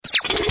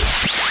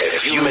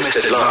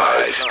broadcasted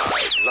live.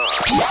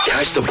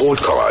 Catch the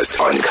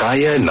podcast on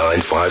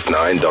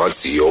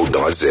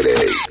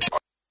kaya959.co.za.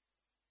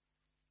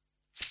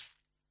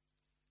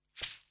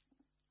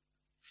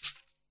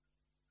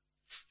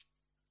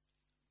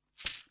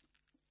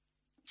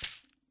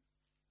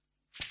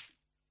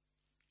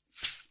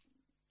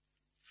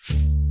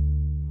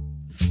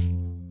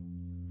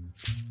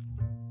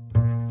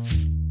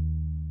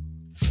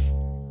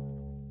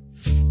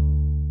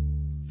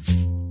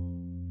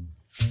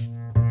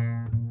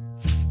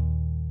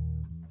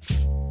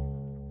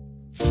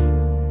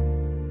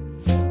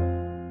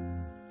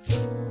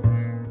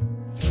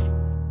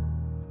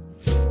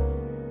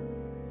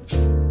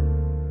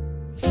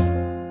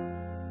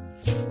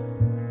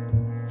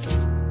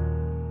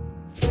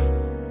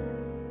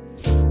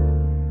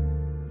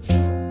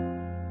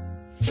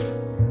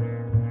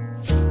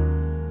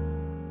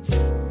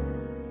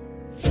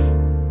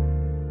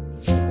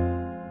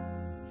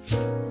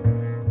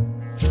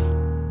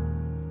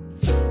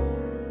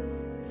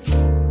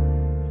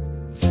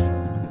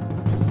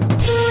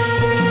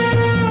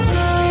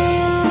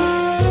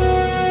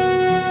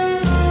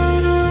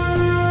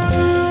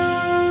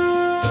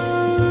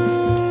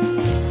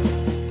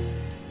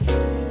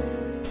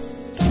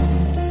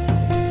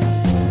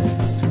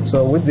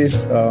 So with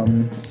this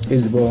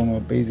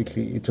Izibongo,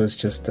 basically it was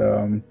just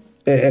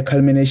a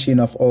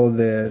culmination of all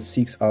the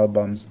 6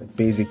 albums,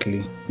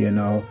 basically,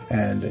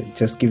 and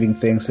just giving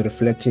thanks,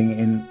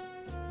 reflecting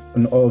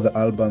on all the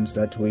albums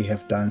that we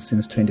have done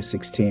since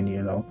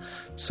 2016,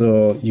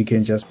 So you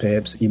can just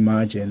perhaps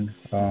imagine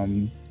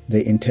the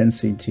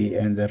intensity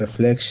and the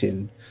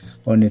reflection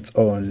on its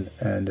own,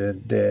 and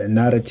the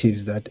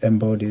narratives that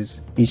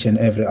embodies each and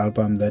every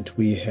album that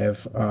we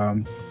have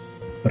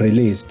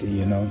released,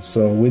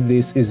 So with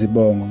this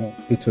Izibongo,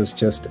 it was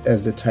just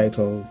as the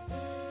title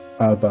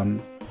album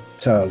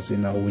tells,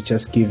 we're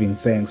just giving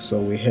thanks.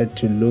 So we had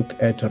to look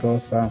at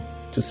Rotha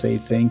to say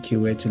thank you,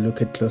 we had to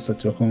look at Closer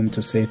to Home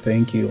to say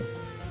thank you,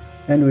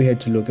 and we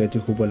had to look at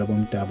Hubola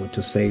Bomdabo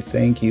to say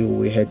thank you,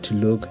 we had to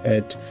look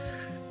at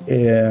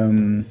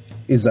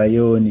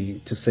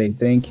Izayoni to say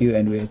thank you,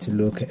 and we had to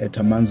look at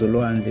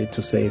Amanzolwandle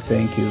to say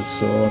thank you.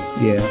 So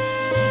yeah.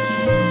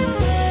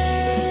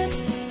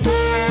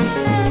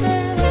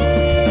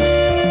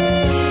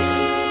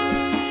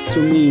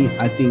 To me,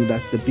 I think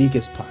that's the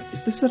biggest part.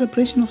 It's the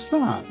celebration of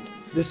sound,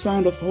 the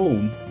sound of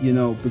home,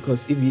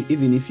 because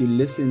even if you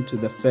listen to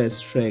the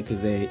first track,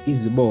 the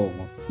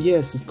Izibongo,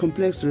 yes, it's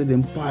complex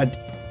rhythm, but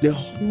the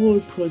whole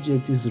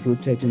project is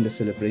rooted in the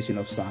celebration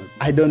of sound.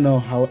 I don't know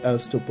how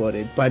else to put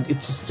it, but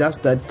it's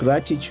just that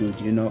gratitude,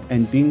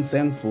 and being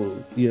thankful,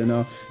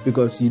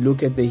 because you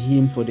look at the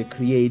hymn for the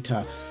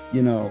creator,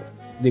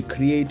 the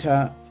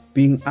creator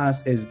being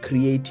us as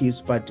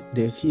creatives, but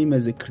the hymn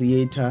as a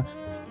creator,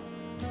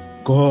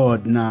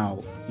 God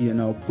now,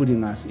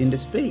 putting us in the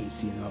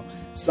space,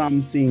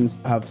 Some things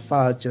are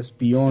far just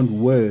beyond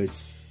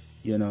words,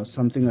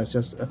 something that's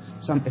just,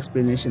 some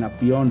explanation are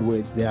beyond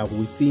words. They are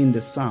within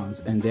the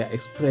sounds, and they are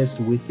expressed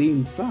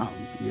within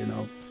sounds,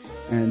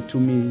 And to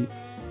me,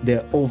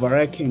 the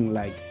overarching,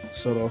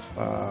 sort of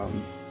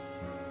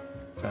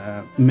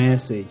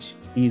message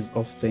is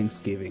of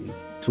thanksgiving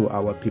to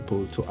our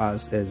people, to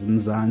us as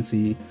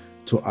Mzansi,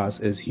 to us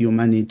as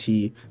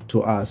humanity,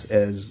 to us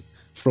as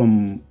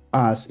from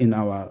us in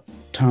our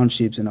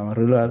townships, in our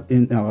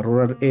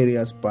rural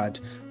areas, but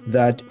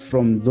that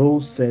from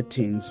those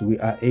settings we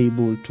are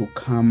able to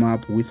come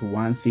up with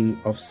one thing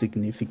of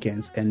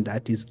significance, and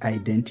that is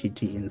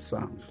identity in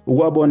sound.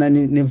 Ukwabona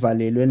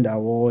nivalelwe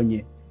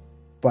ndawonye,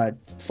 but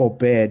for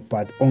bad,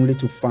 but only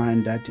to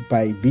find that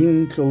by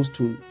being close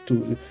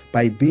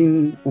by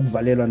being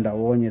ukuvalelwa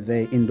ndawonye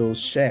there in those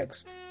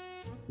shacks,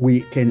 we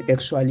can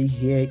actually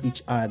hear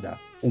each other.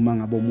 Uma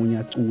ngabe omunye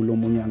acula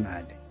omunye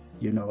angale.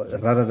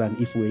 Rather than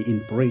if we're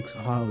in bricks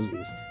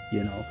houses,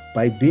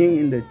 by being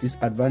in the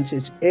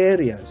disadvantaged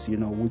areas,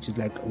 which is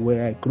like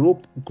where I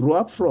grew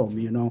up from,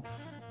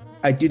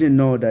 I didn't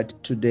know that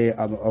today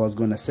I was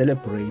going to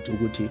celebrate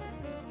Uguti.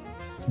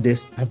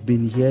 I've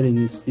been hearing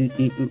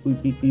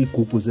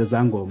Igupu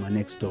Zezangoma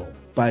next door,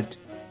 but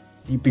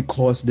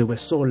because they were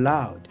so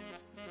loud,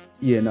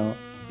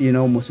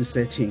 most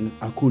setting,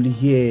 I could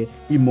hear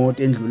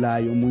imoto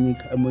endlulayo,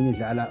 omunye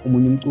dlala,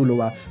 omunye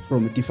umculo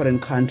from a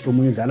different country,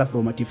 omunye dlala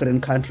from a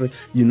different country,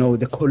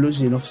 the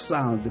collision of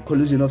sounds,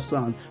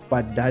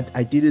 but that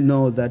I didn't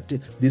know that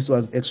this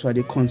was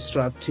actually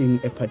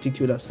constructing a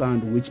particular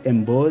sound which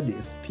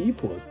embodies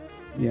people,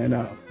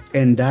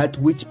 and that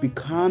which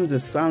becomes a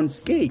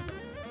soundscape.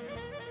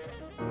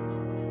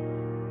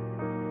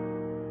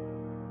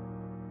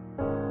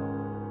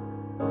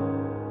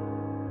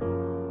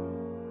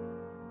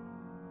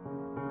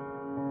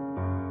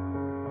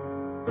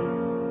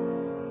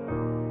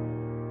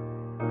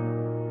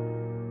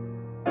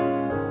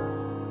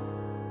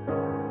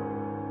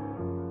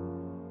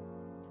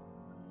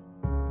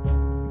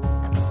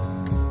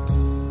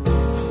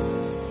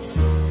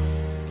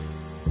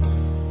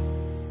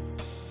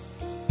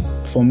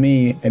 For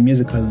me, a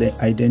musical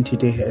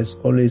identity has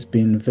always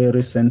been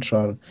very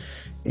central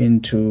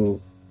into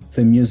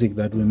the music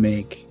that we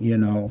make,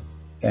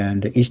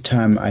 and each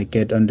time I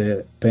get on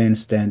the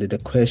bandstand, the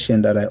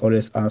question that I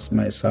always ask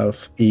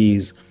myself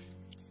is,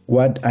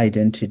 what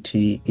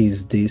identity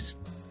is this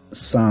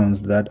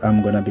sounds that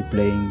I'm going to be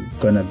playing,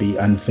 going to be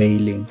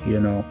unveiling,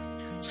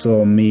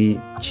 So me,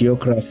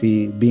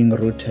 geography, being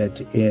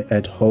rooted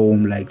at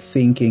home, like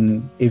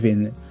thinking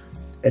even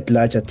at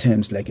larger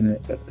terms, like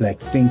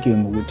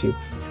thinking with it,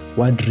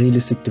 what really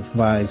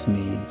signifies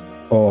me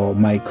or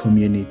my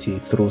community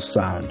through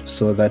sound.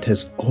 So that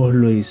has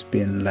always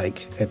been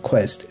like a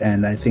quest,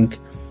 and I think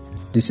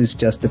this is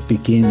just the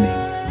beginning.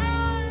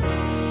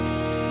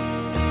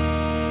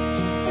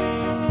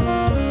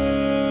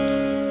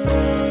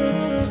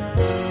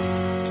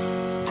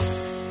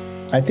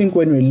 I think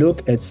when we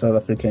look at South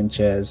African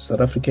jazz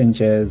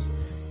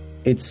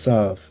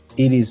itself,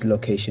 it is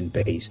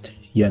location-based,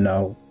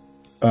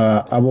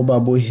 Abu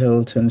Babu,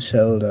 Hilton,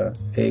 Shelter,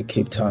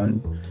 Cape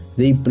Town,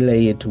 they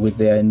play it with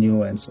their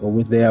nuance or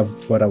with their,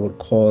 what I would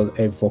call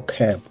a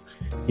vocab,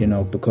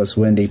 because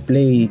when they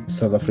play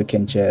South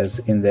African jazz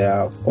in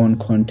their own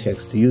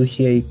context, you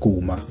hear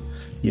Guma,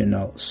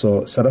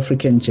 So South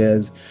African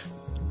jazz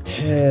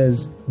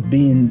has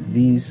been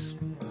this,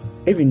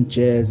 even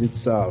jazz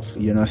itself,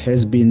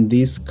 has been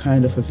this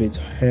kind of a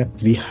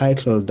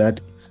vehicle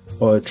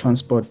or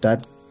transport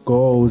that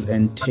goes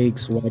and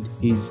takes what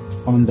is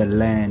on the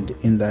land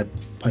in that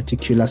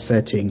particular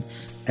setting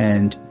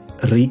and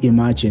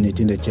reimagine it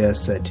in the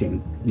jazz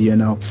setting.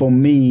 For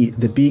me,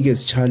 the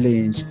biggest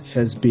challenge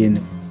has been,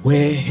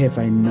 where have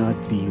I not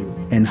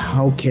been and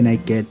how can I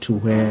get to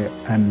where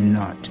I'm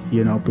not,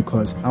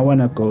 because I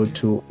want to go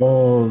to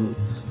all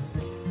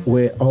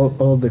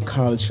the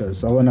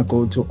cultures. I want to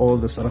go to all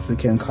the South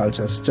African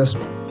cultures,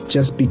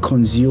 just be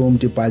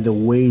consumed by the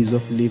ways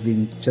of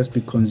living, just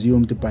be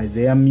consumed by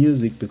their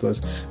music,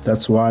 because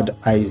that's what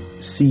I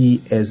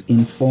see as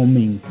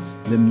informing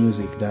the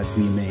music that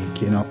we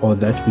make, or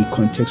that we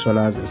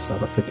contextualize as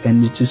South Africa.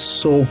 And it is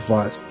so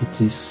vast.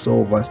 It is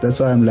so vast. That's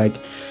why I'm like,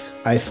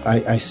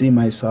 I see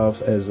myself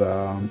as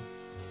a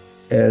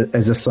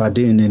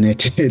sardine in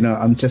it.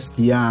 I'm just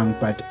young,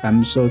 but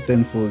I'm so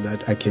thankful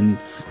that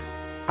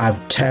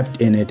I've tapped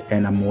in it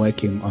and I'm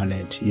working on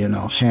it,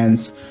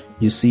 hence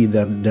you see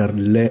the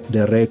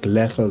red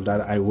level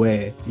that I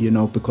wear,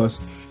 because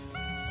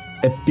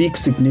a big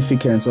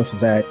significance of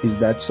that is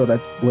that so that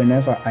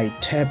whenever I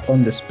tap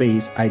on the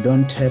space, I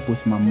don't tap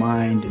with my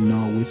mind,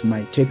 with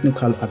my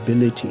technical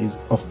abilities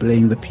of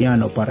playing the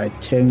piano, but I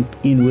tap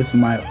in with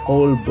my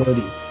whole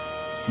body,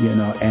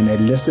 and I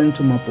listen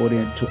to my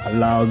body to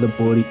allow the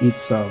body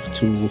itself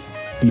to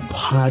be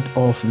part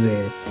of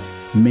the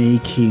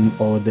making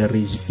or the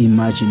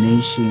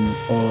imagination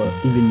or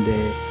even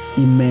the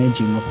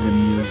imaging of the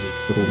music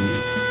through me.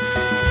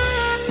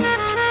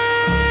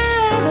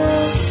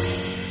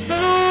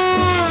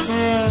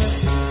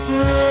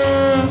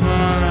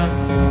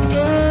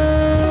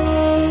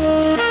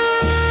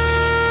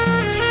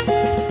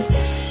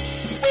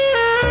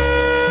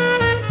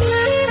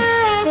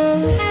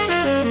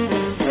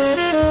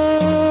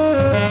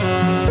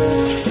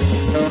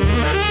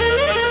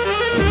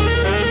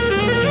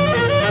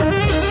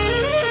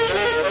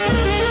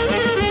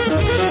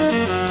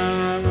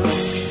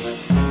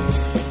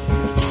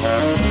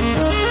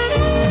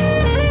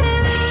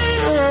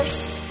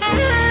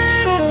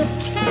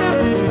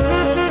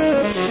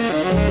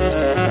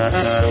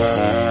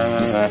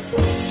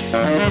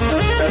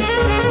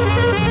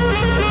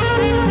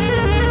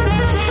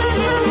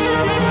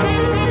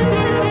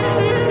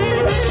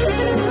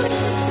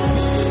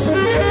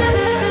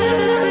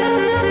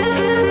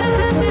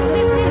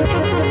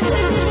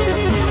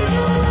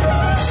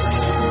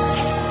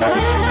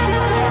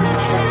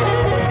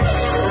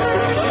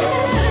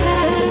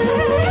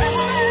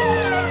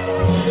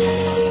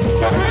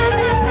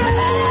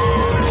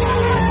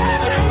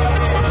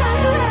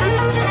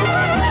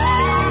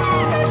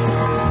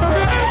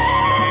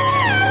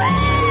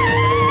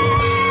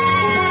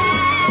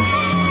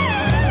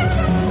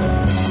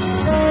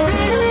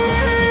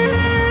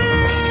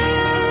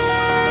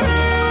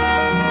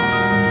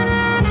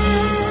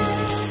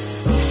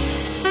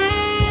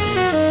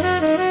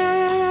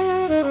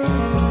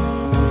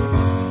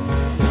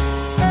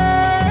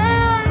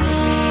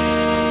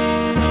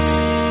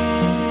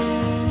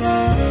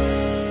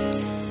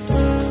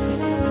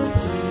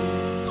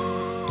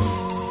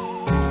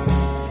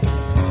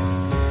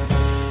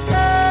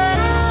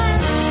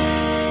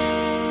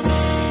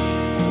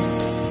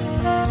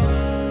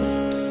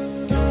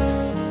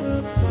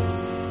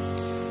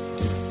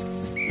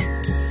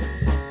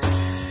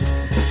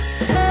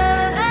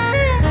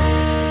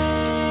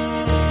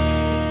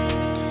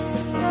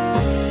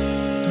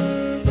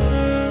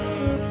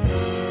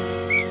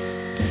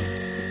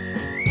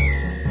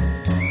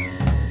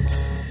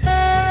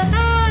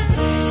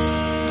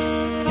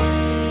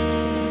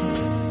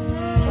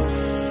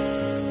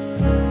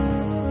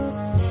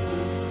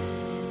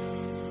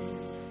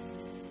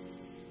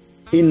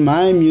 In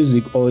my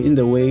music, or in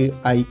the way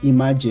I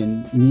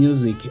imagine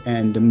music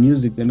and the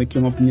music, the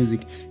making of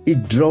music,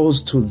 it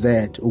draws to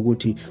that,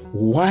 Uguti.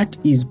 What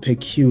is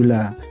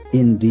peculiar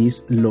in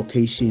this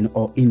location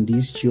or in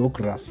this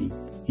geography,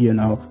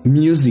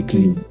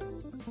 musically,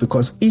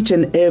 because each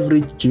and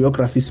every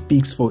geography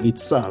speaks for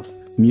itself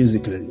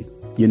musically,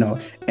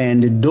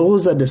 and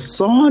those are the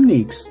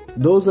sonics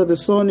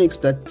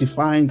that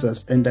defines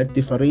us and that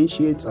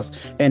differentiates us,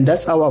 and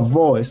that's our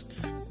voice.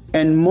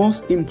 And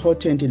most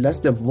importantly, that's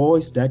the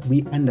voice that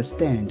we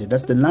understand.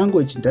 That's the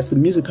language, that's the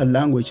musical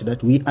language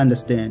that we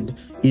understand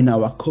in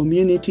our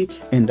community,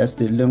 and that's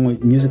the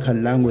musical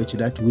language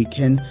that we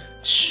can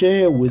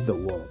share with the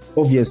world.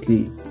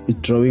 Obviously,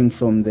 drawing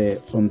from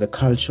the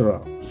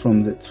cultural,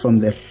 from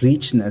the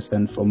richness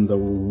and from the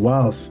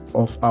wealth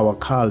of our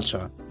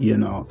culture,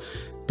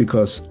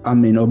 because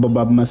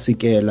Obaba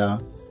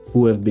Masikela,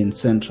 who have been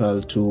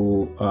central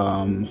to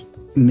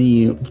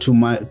me,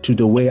 to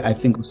the way I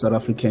think of South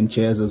African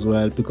jazz as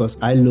well, because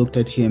I looked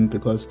at him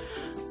because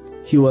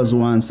he was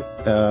once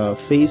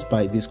faced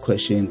by this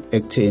question,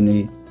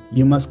 Ekteni,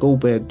 you must go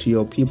back to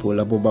your people,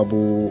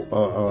 Babu,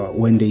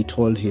 when they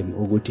told him,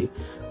 Oguti,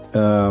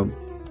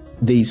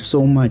 there is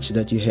so much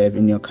that you have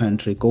in your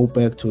country, go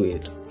back to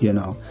it,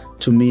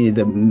 To me,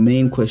 the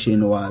main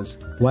question was,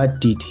 what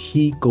did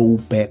he go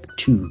back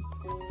to?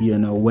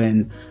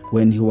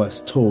 When he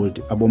was told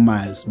about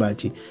Miles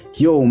Batty,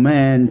 yo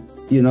man,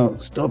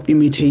 stop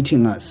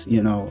imitating us,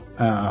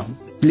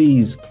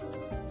 please,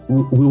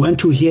 we want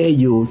to hear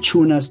you,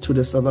 tune us to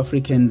the South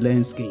African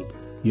landscape,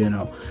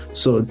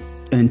 so,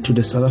 and to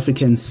the South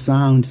African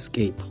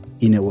soundscape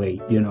in a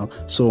way,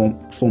 so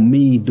for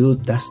me,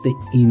 that's the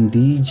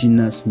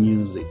indigenous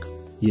music,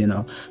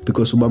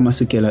 because Ubaba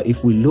Masikela,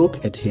 if we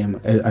look at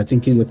him, I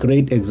think he's a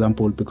great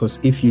example, because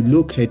if you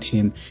look at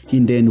him, he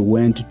then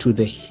went to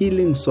the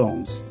healing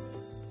songs,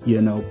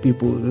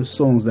 the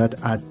songs that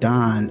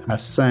are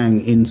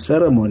sang in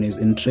ceremonies,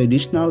 in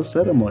traditional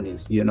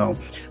ceremonies,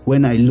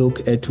 When I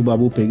look at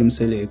Bheki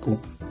Mseleku,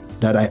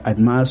 that I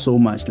admire so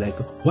much, like,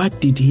 what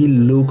did he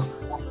look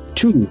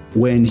to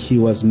when he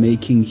was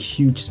making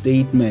huge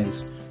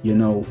statements,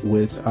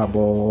 with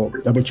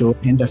about Joe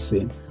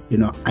Henderson?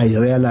 I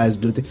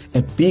realized that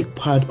a big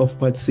part of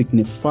what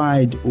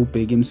signified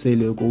Bheki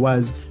Mseleku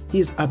was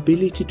his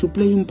ability to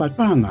play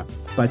Mpatanga,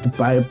 but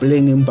by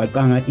playing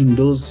Mpatanga in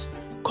those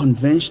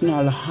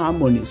conventional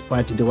harmonies,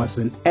 but there was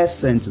an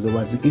essence, there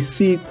was a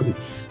secret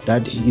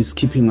that is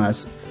keeping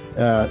us,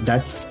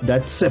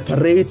 that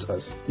separates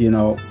us,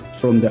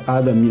 from the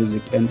other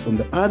music and from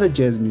the other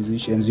jazz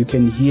musicians. You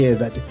can hear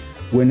that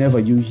whenever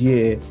you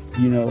hear,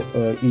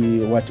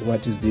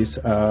 what is this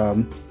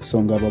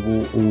song Babu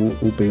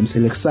Bheki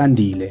Mseleku,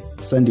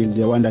 Sandile,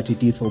 the one that he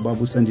did for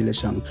Babu Sandile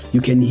Shang.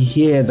 You can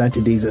hear that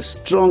there is a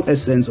strong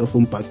essence of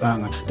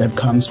Mpatanga that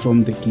comes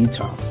from the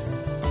guitar.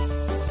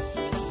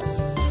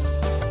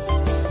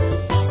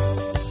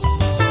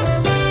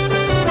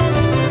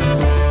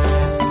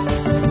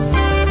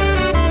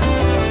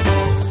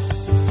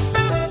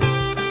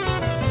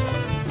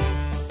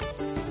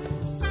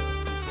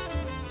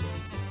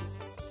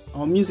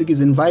 Our music is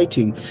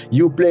inviting.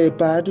 You play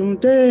then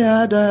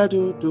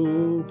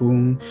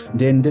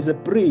there's a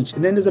bridge,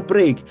 and then there's a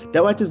break.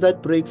 Now, what is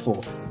that break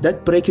for?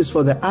 That break is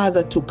for the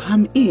other to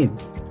come in.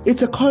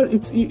 It's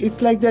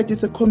like that.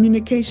 It's a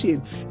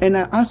communication. And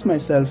I ask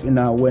myself,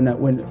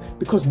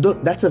 because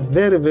that's a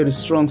very, very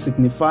strong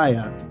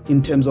signifier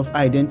in terms of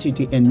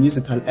identity and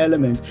musical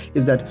elements,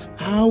 is that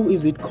how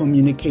is it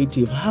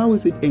communicative? How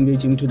is it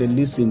engaging to the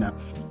listener?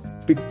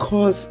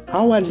 Because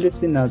our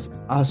listeners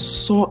are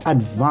so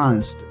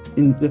advanced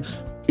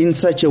in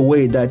such a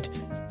way that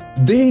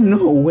they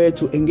know where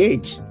to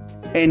engage,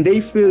 and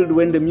they feel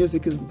when the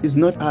music is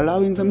not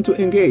allowing them to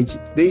engage,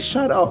 they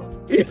shut up.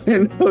 They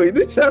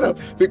shut up,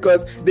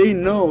 because they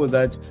know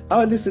that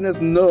our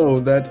listeners know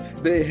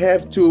that they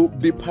have to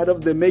be part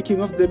of the making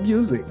of the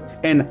music.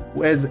 And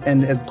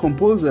as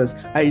composers,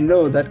 I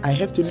know that I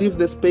have to leave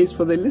the space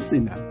for the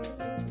listener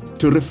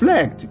to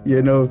reflect,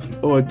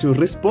 or to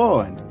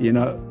respond,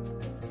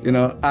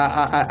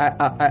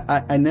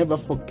 I never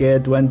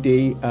forget one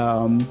day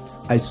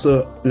I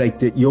saw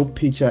your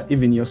picture,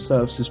 even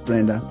yourself, Sis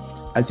Brenda.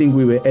 I think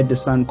we were at the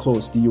Sun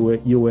Coast. We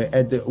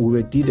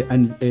did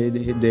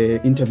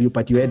the interview,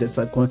 but you were at the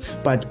Sun Coast.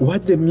 But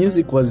what the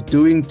music was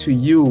doing to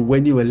you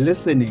when you were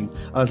listening,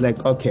 I was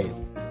like, okay,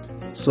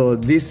 so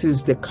this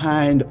is the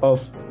kind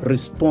of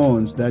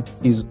response that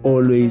is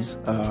always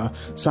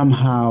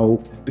somehow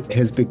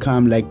has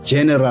become like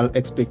general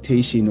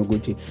expectation,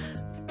 Oguti.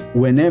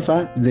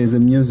 Whenever there's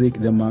a music,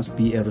 there must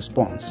be a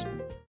response.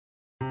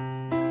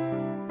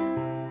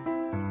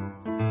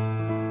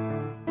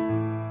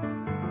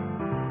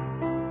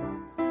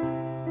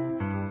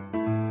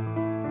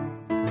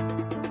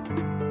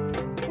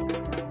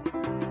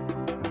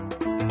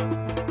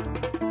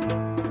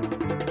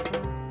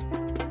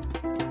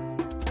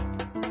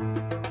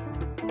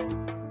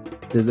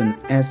 There's an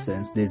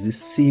essence, there's a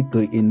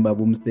secret in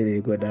Babu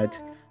Mseleku that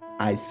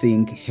I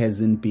think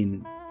hasn't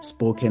been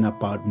spoken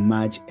about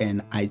much,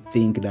 and I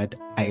think that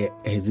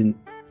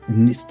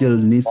still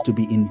needs to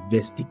be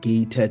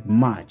investigated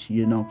much.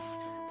 Ubabu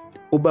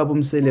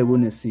Mseleku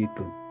ne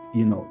secret.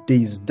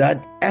 there's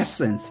that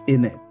essence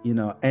in it,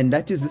 and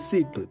that is the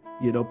secret,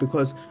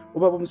 because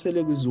Ubaba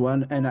Mseleku is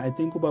one, and I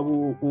think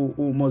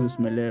Ubaba Moses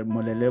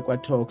Molelekwa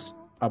talks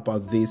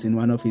about this in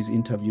one of his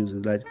interviews,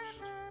 is that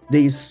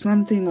there is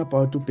something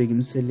about Bheki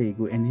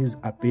Mseleku and his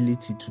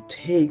ability to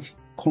take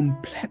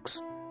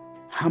complex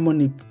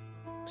harmonic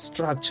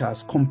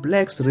structures,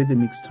 complex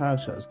rhythmic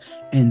structures,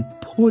 and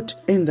put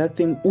in that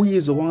thing,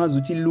 you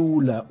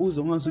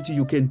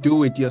can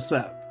do it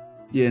yourself,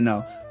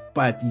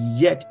 but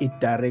yet it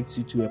directs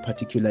you to a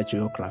particular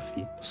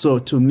geography. So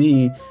to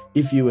me,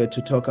 if you were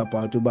to talk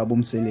about Ubaba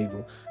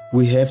Mseleku,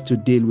 we have to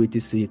deal with the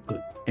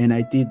secret. And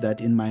I did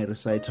that in my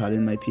recital,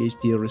 in my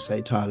PhD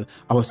recital.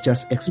 I was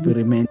just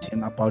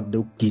experimenting about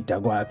the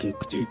guitar,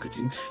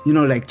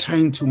 like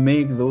trying to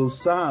make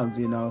those sounds,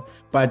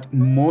 but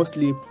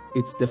mostly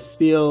it's the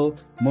feel,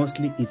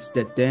 mostly it's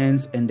the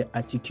dance and the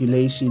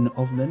articulation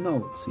of the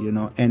notes,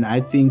 and I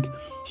think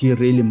he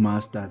really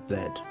mastered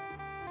that.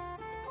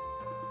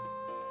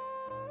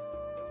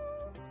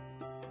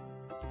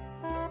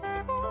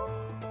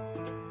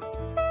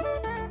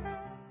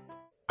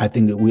 I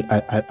think we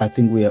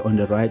are on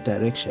the right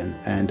direction,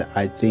 and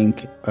I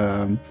think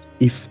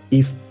if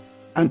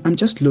I'm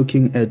just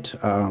looking at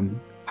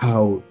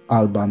how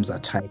albums are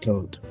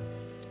titled,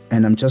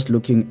 and I'm just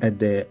looking at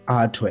the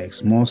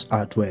artworks, most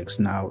artworks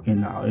now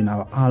in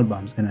our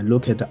albums, and I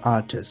look at the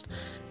artist,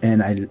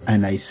 and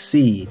I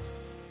see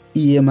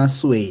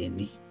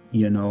Emasweni,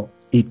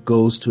 it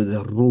goes to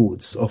the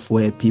roots of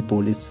where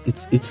people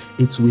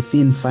it's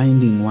within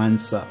finding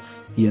oneself.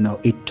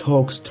 It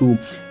talks to,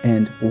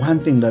 and one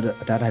thing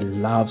that I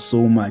love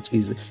so much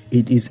is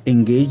it is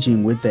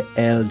engaging with the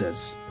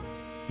elders.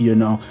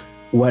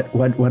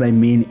 What I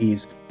mean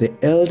is the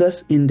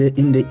elders in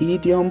the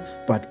idiom,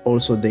 but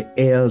also the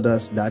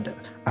elders that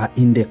are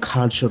in the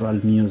cultural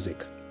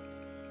music.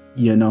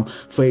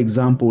 For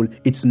example,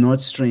 it's not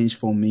strange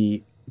for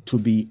me to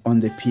be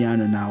on the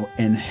piano now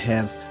and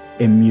have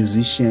a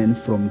musician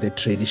from the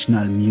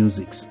traditional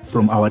musics,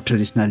 from our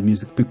traditional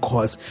music,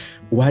 because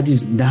what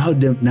is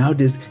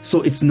nowadays,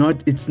 so it's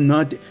like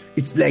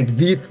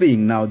the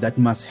thing now that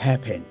must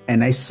happen,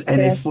 and I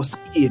foresee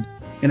it.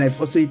 And I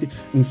foresee it,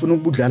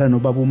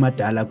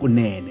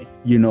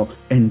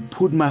 and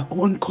put my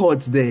own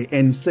chords there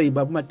and say,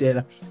 Babu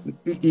Matela,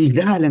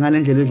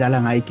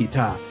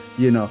 guitar.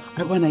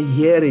 I want to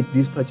hear it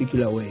this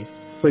particular way.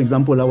 For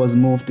example, I was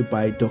moved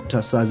by Dr.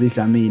 Sazi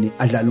Dlamini,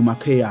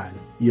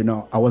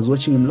 I was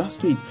watching him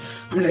last week.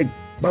 I'm like,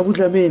 Babu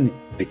Dlamini,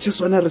 I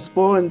just want to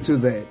respond to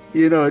that,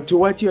 to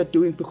what you're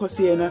doing, because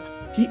he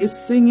is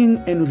singing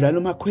and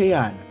Udlaluma.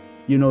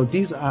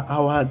 These are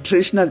our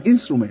traditional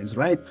instruments,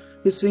 right?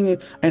 He's singing,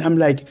 and I'm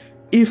like,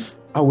 if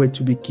I were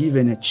to be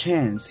given a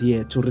chance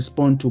here to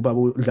respond to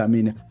Babu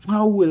Dlamini,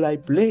 how will I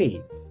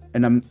play?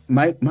 And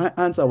my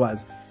answer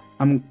was,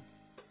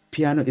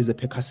 piano is a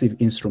percussive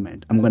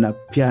instrument. I'm going to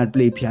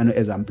play piano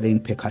as I'm playing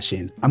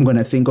percussion. I'm going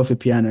to think of a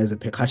piano as a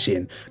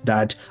percussion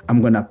that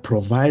I'm going to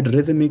provide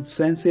rhythmic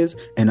senses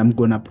and I'm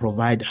going to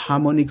provide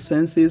harmonic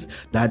senses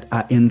that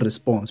are in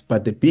response.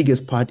 But the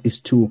biggest part is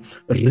to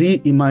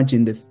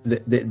reimagine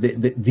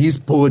this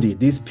body,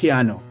 this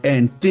piano,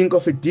 and think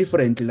of it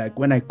differently. Like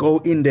when I go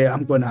in there,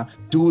 I'm going to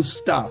do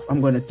stuff. I'm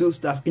going to do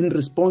stuff in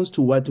response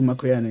to what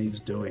Makoyana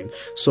is doing.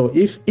 So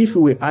if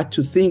we are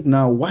to think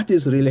now, what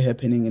is really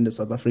happening in the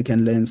South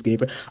African landscape,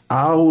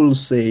 I will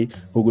say,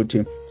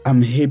 Oguti,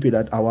 I'm happy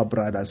that our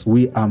brothers,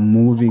 we are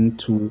moving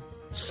to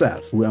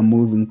self. We are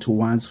moving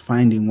towards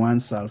finding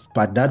oneself.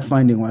 But that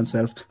finding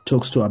oneself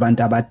talks to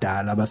abantu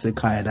abadala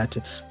basekhaya that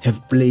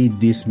have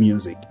played this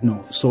music.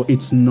 No, so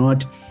it's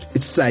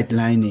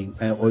sidelining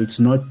or it's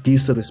not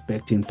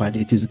disrespecting, but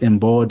it is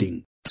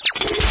embodying.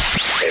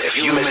 If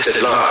you missed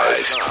it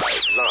live,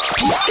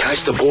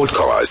 catch the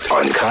podcast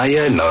on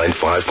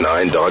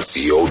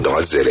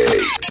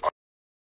kaya959.co.za.